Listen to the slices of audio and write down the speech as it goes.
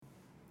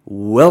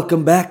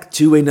Welcome back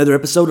to another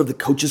episode of the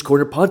Coach's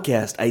Corner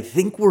podcast. I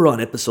think we're on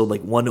episode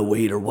like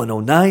 108 or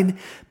 109,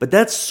 but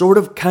that's sort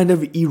of kind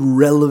of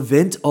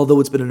irrelevant, although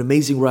it's been an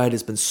amazing ride.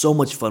 It's been so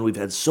much fun. We've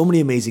had so many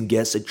amazing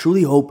guests. I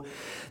truly hope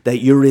that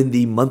you're in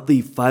the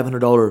monthly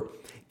 $500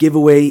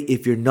 giveaway.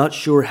 If you're not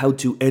sure how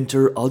to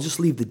enter, I'll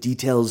just leave the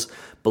details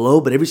below,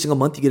 but every single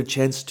month you get a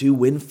chance to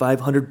win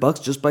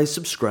 $500 just by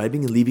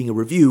subscribing and leaving a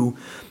review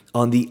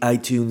on the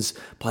iTunes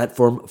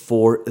platform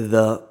for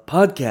the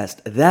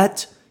podcast.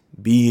 That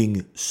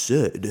being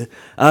said,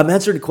 I'm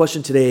answering a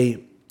question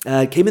today.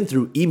 Came in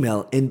through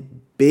email,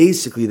 and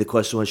basically the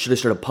question was, should I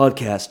start a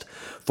podcast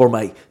for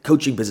my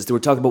coaching business? They were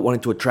talking about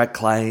wanting to attract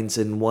clients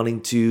and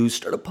wanting to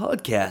start a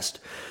podcast.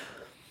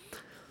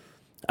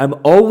 I'm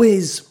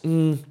always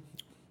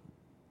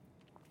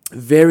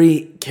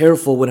very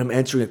careful when I'm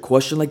answering a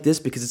question like this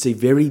because it's a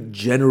very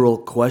general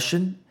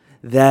question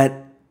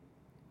that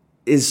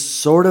is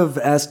sort of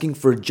asking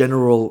for a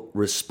general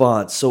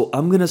response. So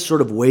I'm going to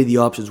sort of weigh the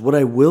options. What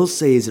I will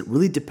say is it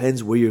really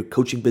depends where your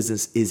coaching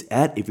business is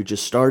at, if you're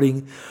just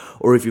starting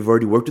or if you've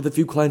already worked with a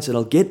few clients, and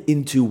I'll get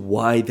into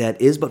why that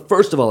is. But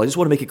first of all, I just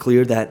want to make it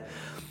clear that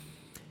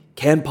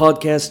can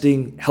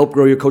podcasting help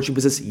grow your coaching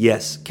business?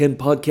 Yes. Can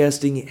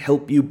podcasting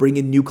help you bring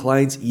in new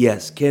clients?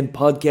 Yes. Can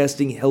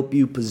podcasting help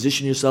you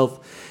position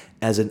yourself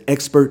as an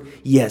expert?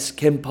 Yes.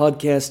 Can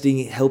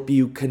podcasting help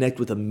you connect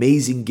with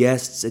amazing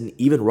guests and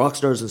even rock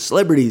stars and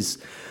celebrities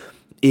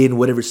in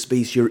whatever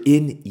space you're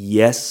in?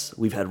 Yes.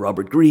 We've had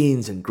Robert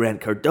Greens and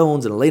Grant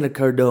Cardones and Elena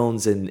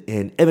Cardones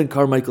and Evan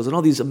Carmichaels and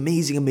all these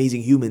amazing,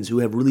 amazing humans who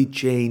have really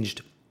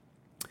changed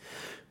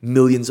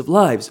millions of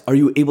lives. Are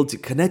you able to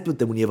connect with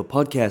them when you have a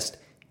podcast?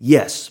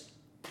 Yes.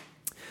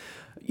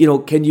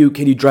 Can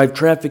you drive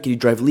traffic? Can you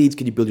drive leads?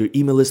 Can you build your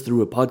email list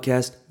through a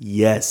podcast?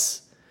 Yes.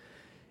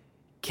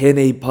 Can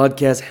a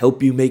podcast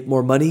help you make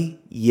more money?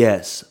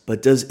 Yes.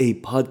 But does a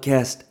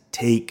podcast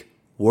take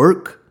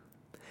work?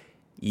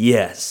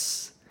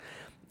 Yes.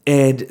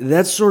 And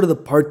that's sort of the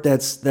part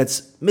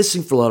that's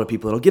missing for a lot of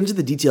people. And I'll get into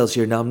the details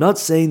here. Now, I'm not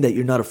saying that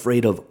you're not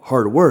afraid of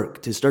hard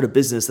work. To start a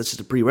business, that's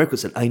just a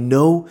prerequisite. I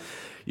know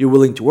you're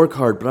willing to work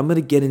hard, but I'm going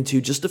to get into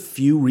just a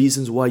few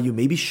reasons why you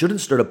maybe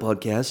shouldn't start a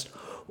podcast,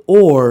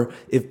 or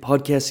if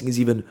podcasting is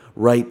even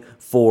right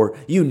for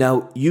you.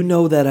 Now, you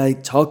know that I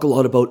talk a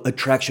lot about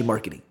attraction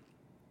marketing.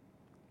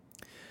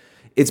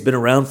 It's been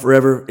around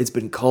forever. It's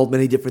been called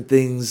many different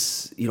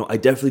things. I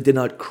definitely did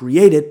not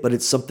create it, but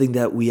it's something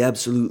that we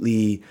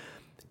absolutely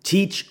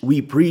teach,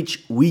 we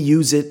preach, we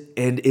use it,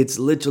 and it's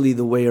literally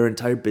the way our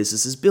entire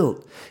business is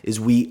built, is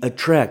we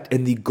attract.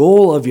 And the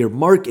goal of your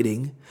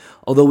marketing,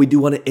 although we do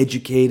want to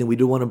educate and we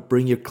do want to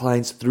bring your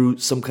clients through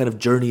some kind of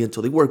journey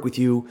until they work with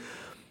you,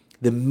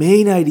 the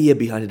main idea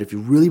behind it, if you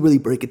really, really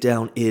break it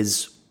down,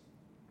 is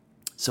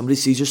somebody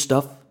sees your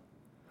stuff,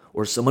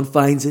 or someone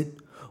finds it,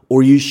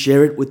 or you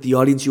share it with the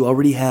audience you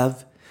already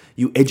have,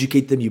 you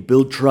educate them, you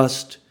build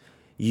trust,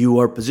 you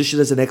are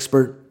positioned as an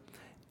expert,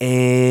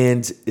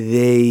 and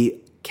they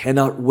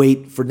cannot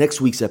wait for next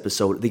week's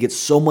episode. They get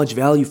so much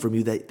value from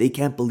you that they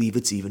can't believe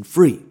it's even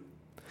free.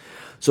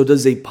 So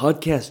does a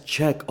podcast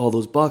check all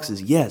those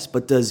boxes? Yes.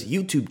 But does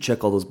YouTube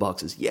check all those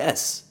boxes?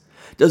 Yes.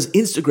 Does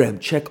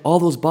Instagram check all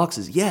those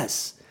boxes?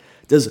 Yes.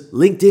 Does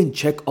LinkedIn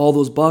check all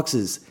those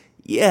boxes?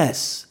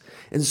 Yes.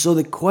 And so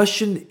the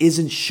question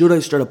isn't, should I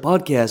start a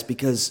podcast?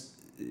 Because,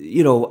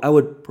 I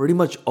would pretty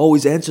much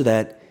always answer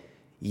that,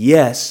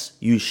 yes,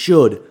 you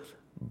should,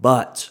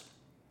 but,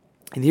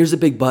 and here's the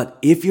big but,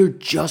 if you're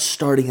just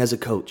starting as a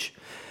coach,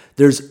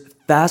 there's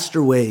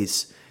faster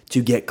ways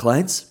to get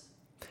clients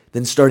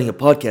than starting a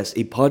podcast.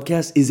 A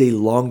podcast is a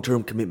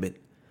long-term commitment.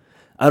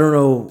 I don't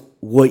know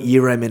what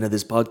year I'm in of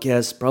this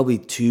podcast, probably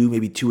 2,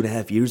 maybe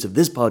 2.5 years of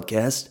this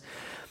podcast.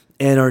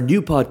 And our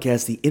new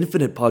podcast, the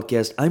Infinite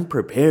Podcast, I'm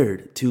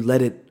prepared to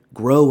let it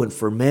grow and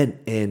ferment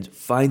and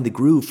find the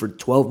groove for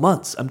 12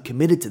 months. I'm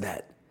committed to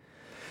that.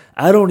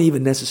 I don't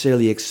even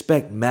necessarily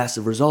expect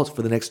massive results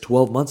for the next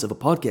 12 months of a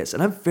podcast,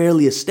 and I'm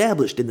fairly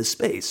established in the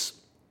space.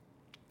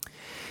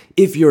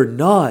 If you're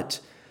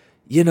not,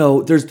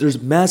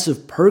 there's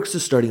massive perks to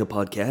starting a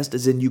podcast,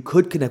 as in you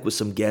could connect with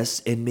some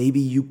guests and maybe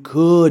you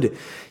could,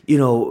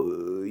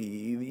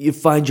 you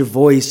find your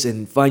voice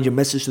and find your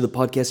message to the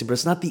podcasting, but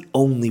it's not the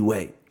only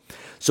way.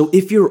 So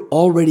if you're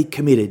already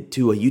committed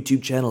to a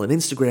YouTube channel and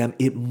Instagram,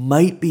 it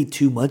might be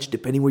too much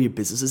depending where your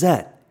business is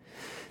at.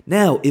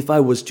 Now, if I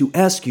was to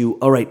ask you,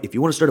 all right, if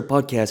you want to start a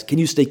podcast, can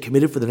you stay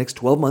committed for the next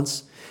 12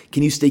 months?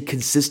 Can you stay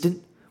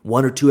consistent,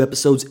 1 or 2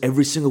 episodes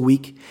every single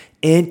week?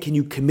 And can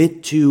you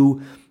commit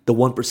to the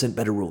 1%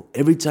 better rule?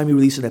 Every time you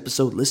release an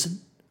episode,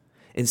 listen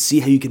and see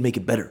how you can make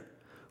it better.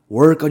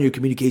 Work on your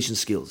communication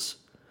skills.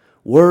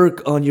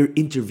 Work on your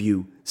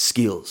interview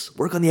skills.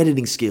 Work on the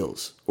editing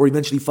skills. Or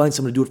eventually find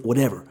someone to do it,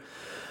 whatever.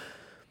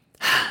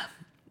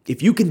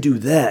 If you can do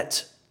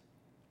that,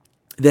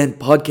 then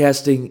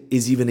podcasting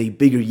is even a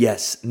bigger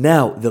yes.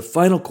 Now, the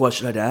final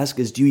question I'd ask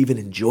is, do you even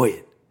enjoy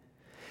it?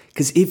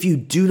 Because if you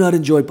do not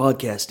enjoy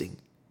podcasting,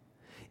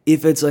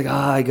 if it's like,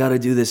 I got to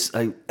do this,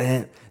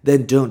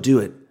 then don't do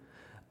it.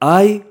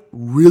 I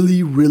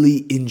really,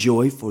 really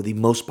enjoy, for the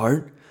most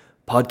part,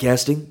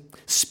 podcasting,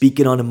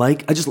 speaking on a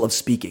mic. I just love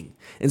speaking.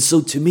 And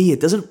so to me, it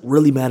doesn't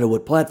really matter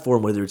what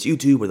platform, whether it's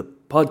YouTube or the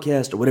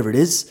podcast or whatever it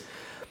is,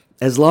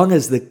 as long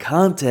as the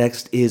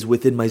context is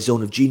within my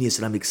zone of genius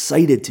and I'm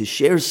excited to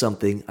share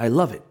something, I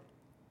love it.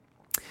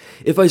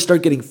 If I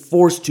start getting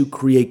forced to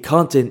create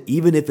content,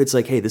 even if it's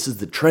like, hey, this is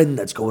the trend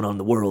that's going on in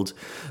the world,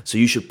 so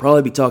you should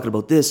probably be talking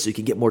about this so you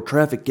can get more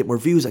traffic, get more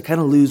views, I kind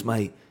of lose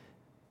my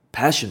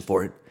passion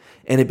for it,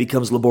 and it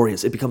becomes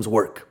laborious. It becomes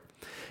work.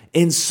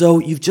 And so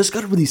you've just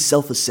got to really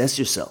self-assess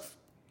yourself.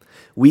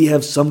 We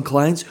have some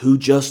clients who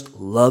just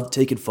love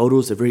taking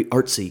photos. They're very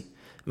artsy.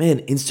 Man,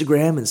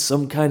 Instagram and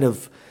some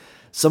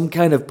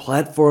kind of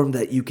platform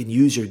that you can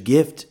use your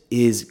gift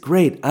is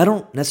great. I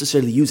don't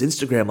necessarily use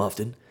Instagram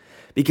often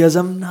because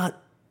I'm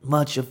not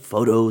much of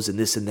photos and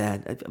this and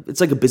that.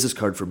 It's like a business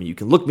card for me. You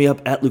can look me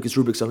up at Lucas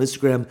Rubiks on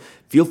Instagram.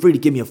 Feel free to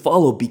give me a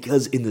follow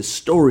because in the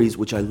stories,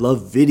 which I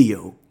love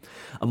video,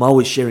 I'm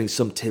always sharing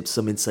some tips,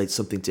 some insights,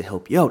 something to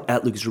help you out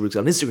at Lucas Rubiks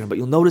on Instagram. But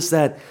you'll notice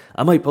that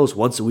I might post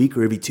once a week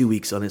or every 2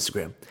 weeks on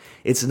Instagram.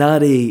 It's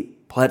not a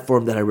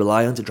platform that I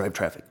rely on to drive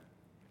traffic.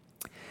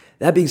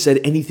 That being said,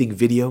 anything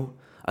video.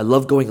 I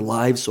love going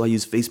live, so I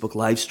use Facebook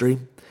live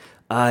stream.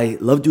 I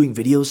love doing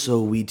videos,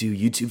 so we do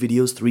YouTube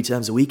videos 3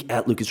 times a week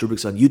at Lucas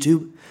Rubiks on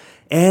YouTube.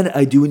 And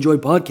I do enjoy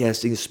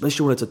podcasting,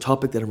 especially when it's a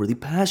topic that I'm really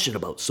passionate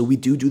about. So we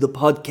do the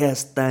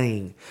podcast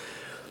thing.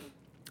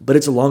 But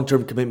it's a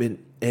long-term commitment,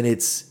 and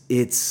it's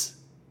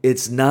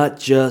not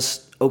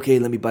just, okay,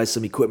 let me buy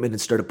some equipment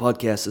and start a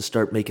podcast to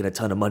start making a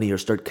ton of money or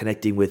start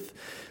connecting with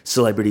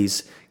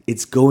celebrities.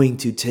 It's going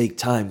to take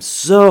time.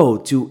 So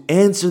to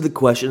answer the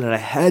question, and I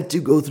had to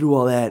go through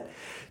all that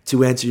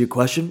to answer your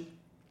question,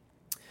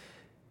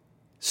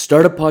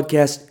 start a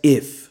podcast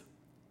if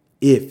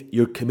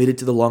you're committed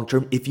to the long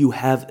term, if you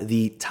have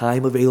the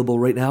time available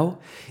right now,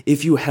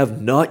 if you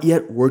have not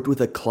yet worked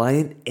with a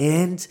client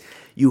and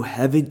you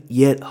haven't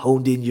yet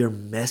honed in your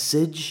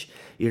message,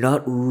 you're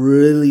not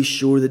really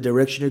sure the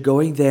direction you're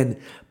going, then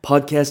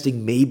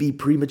podcasting may be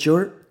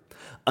premature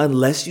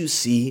unless you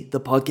see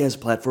the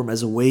podcast platform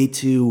as a way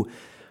to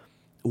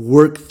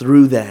work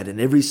through that. And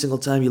every single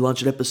time you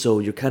launch an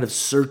episode, you're kind of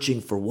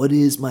searching for what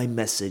is my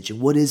message and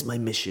what is my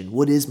mission,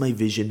 what is my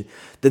vision.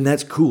 Then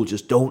that's cool.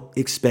 Just don't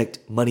expect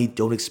money.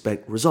 Don't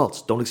expect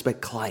results. Don't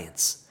expect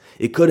clients.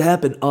 It could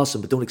happen. Awesome.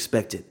 But don't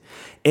expect it.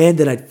 And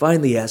then I'd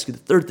finally ask you, the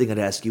third thing I'd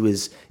ask you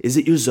is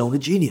it your zone of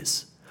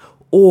genius?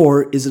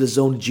 Or is it a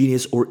zone of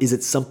genius, or is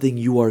it something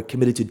you are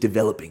committed to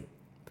developing?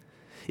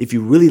 If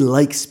you really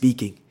like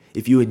speaking,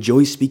 if you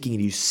enjoy speaking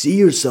and you see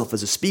yourself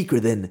as a speaker,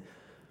 then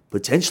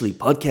potentially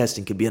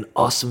podcasting could be an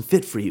awesome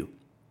fit for you.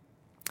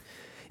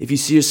 If you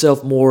see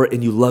yourself more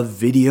and you love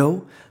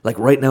video, like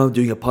right now I'm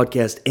doing a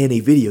podcast and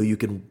a video, you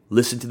can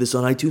listen to this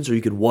on iTunes or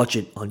you can watch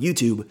it on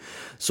YouTube.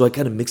 So I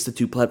kind of mix the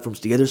two platforms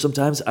together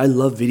sometimes. I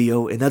love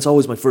video, and that's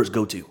always my first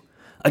go-to.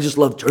 I just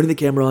love turning the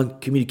camera on,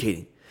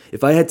 communicating.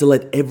 If I had to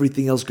let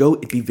everything else go,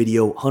 it'd be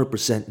video,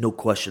 100%, no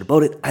question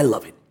about it. I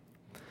love it.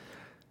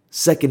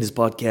 Second is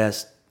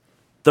podcast.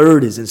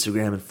 Third is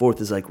Instagram, and fourth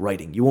is like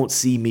writing. You won't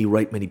see me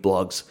write many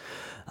blogs.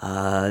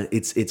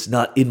 It's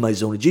not in my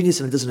zone of genius,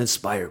 and it doesn't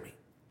inspire me.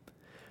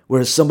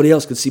 Whereas somebody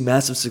else could see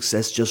massive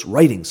success just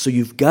writing. So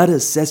you've got to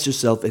assess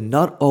yourself, and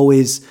not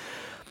always.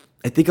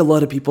 I think a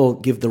lot of people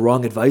give the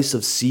wrong advice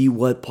of see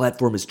what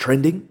platform is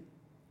trending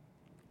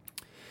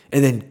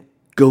and then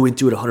go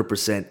into it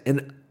 100%.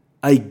 And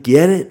I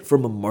get it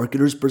from a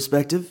marketer's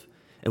perspective,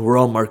 and we're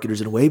all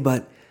marketers in a way,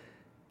 but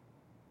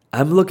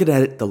I'm looking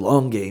at it the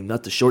long game,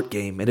 not the short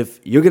game. And if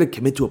you're going to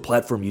commit to a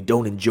platform you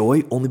don't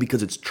enjoy only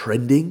because it's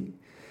trending,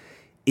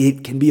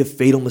 it can be a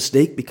fatal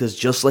mistake, because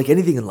just like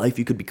anything in life,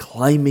 you could be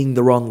climbing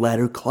the wrong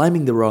ladder,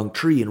 climbing the wrong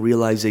tree, and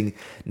realizing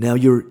now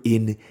you're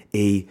in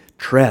a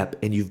trap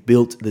and you've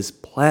built this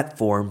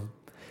platform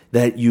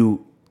that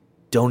you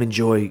don't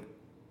enjoy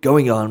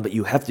going on, but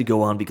you have to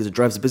go on because it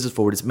drives the business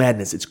forward. It's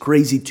madness. It's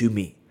crazy to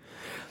me.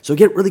 So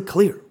get really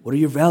clear. What are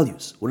your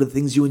values? What are the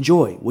things you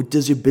enjoy? What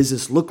does your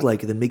business look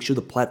like? And then make sure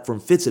the platform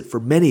fits it. For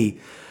many,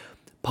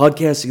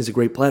 podcasting is a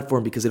great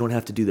platform because they don't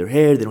have to do their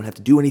hair. They don't have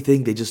to do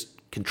anything. They just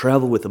can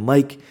travel with a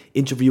mic,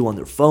 interview on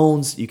their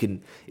phones.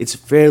 It's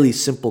fairly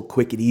simple,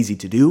 quick, and easy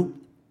to do.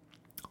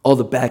 All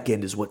the back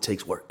end is what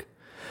takes work.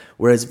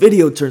 Whereas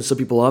video turns some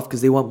people off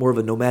because they want more of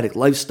a nomadic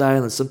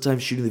lifestyle and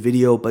sometimes shooting the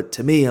video. But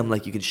to me, I'm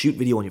like, you can shoot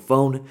video on your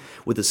phone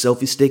with a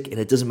selfie stick, and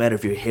it doesn't matter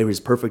if your hair is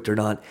perfect or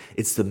not.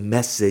 It's the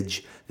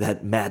message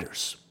that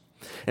matters.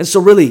 And so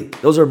really,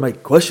 those are my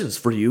questions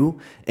for you.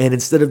 And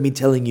instead of me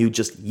telling you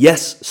just,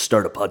 yes,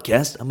 start a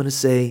podcast, I'm going to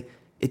say,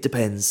 it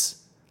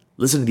depends.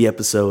 Listen to the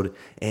episode,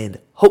 and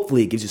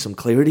hopefully it gives you some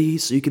clarity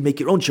so you can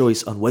make your own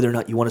choice on whether or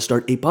not you want to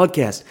start a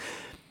podcast.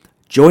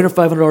 Join our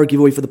 $500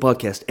 giveaway for the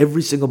podcast.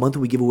 Every single month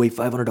we give away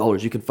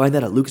 $500. You can find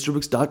that at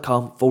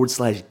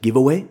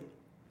lucasrubiks.com/giveaway.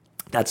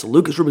 That's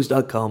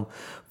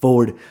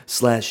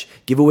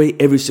lucasrubiks.com/giveaway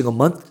every single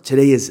month.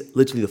 Today is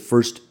literally the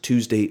first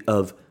Tuesday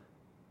of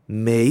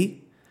May.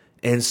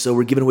 And so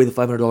we're giving away the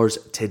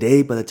 $500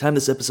 today. By the time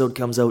this episode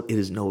comes out, it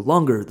is no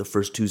longer the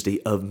first Tuesday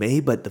of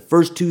May, but the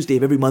first Tuesday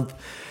of every month,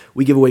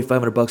 we give away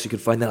 $500. You can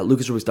find that at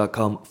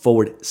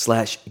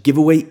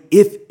lucasroberts.com/giveaway.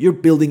 If you're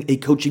building a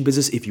coaching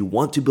business, if you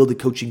want to build a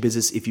coaching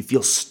business, if you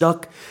feel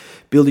stuck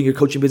building your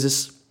coaching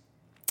business,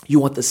 you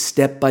want the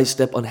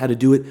step-by-step on how to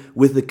do it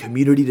with the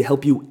community to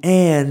help you,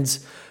 and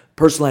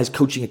personalized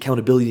coaching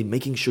accountability,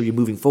 making sure you're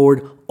moving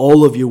forward,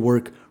 all of your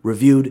work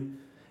reviewed,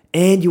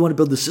 and you want to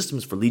build the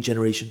systems for lead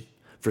generation,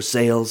 for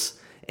sales,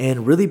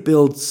 and really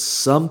build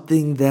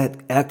something that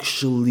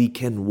actually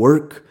can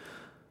work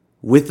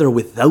with or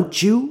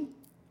without you.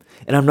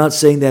 And I'm not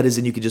saying that as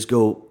in you could just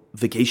go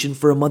vacation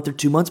for a month or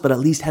 2 months, but at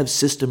least have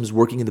systems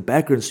working in the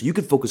background so you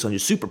can focus on your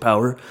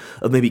superpower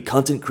of maybe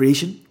content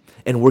creation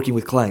and working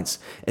with clients.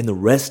 And the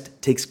rest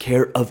takes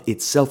care of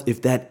itself.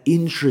 If that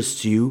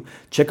interests you,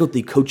 check out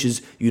the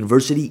Coaches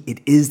University.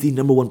 It is the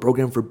 #1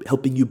 program for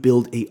helping you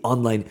build a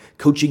online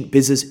coaching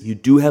business. You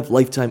do have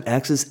lifetime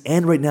access,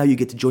 and right now you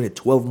get to join a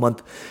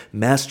 12-month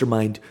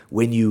mastermind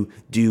when you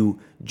do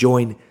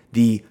join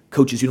the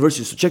Coaches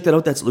University. So check that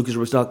out. That's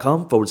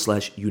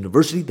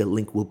lucasroberts.com/university. The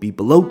link will be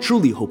below.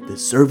 Truly hope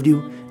this served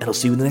you, and I'll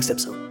see you in the next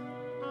episode.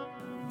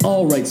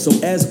 All right, so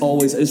as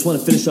always, I just want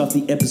to finish off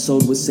the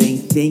episode with saying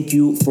thank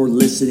you for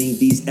listening.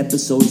 These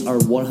episodes are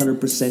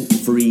 100%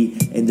 free,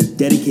 and they're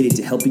dedicated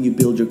to helping you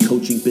build your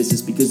coaching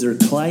business because there are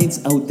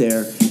clients out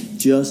there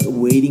just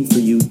waiting for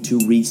you to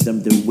reach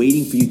them. They're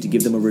waiting for you to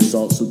give them a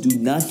result. So do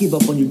not give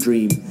up on your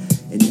dream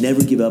and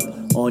never give up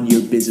on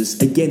your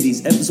business. Again,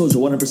 these episodes are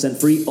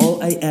 100% free.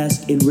 All I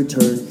ask in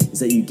return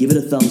is that you give it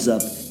a thumbs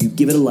up, you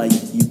give it a like,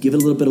 you give it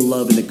a little bit of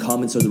love in the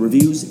comments or the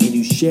reviews, and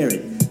you share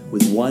it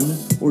with 1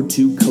 or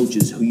 2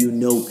 coaches who you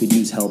know could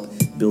use help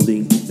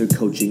building their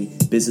coaching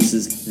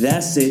businesses.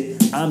 That's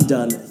it. I'm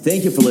done.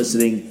 Thank you for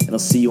listening, and I'll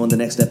see you on the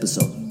next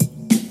episode.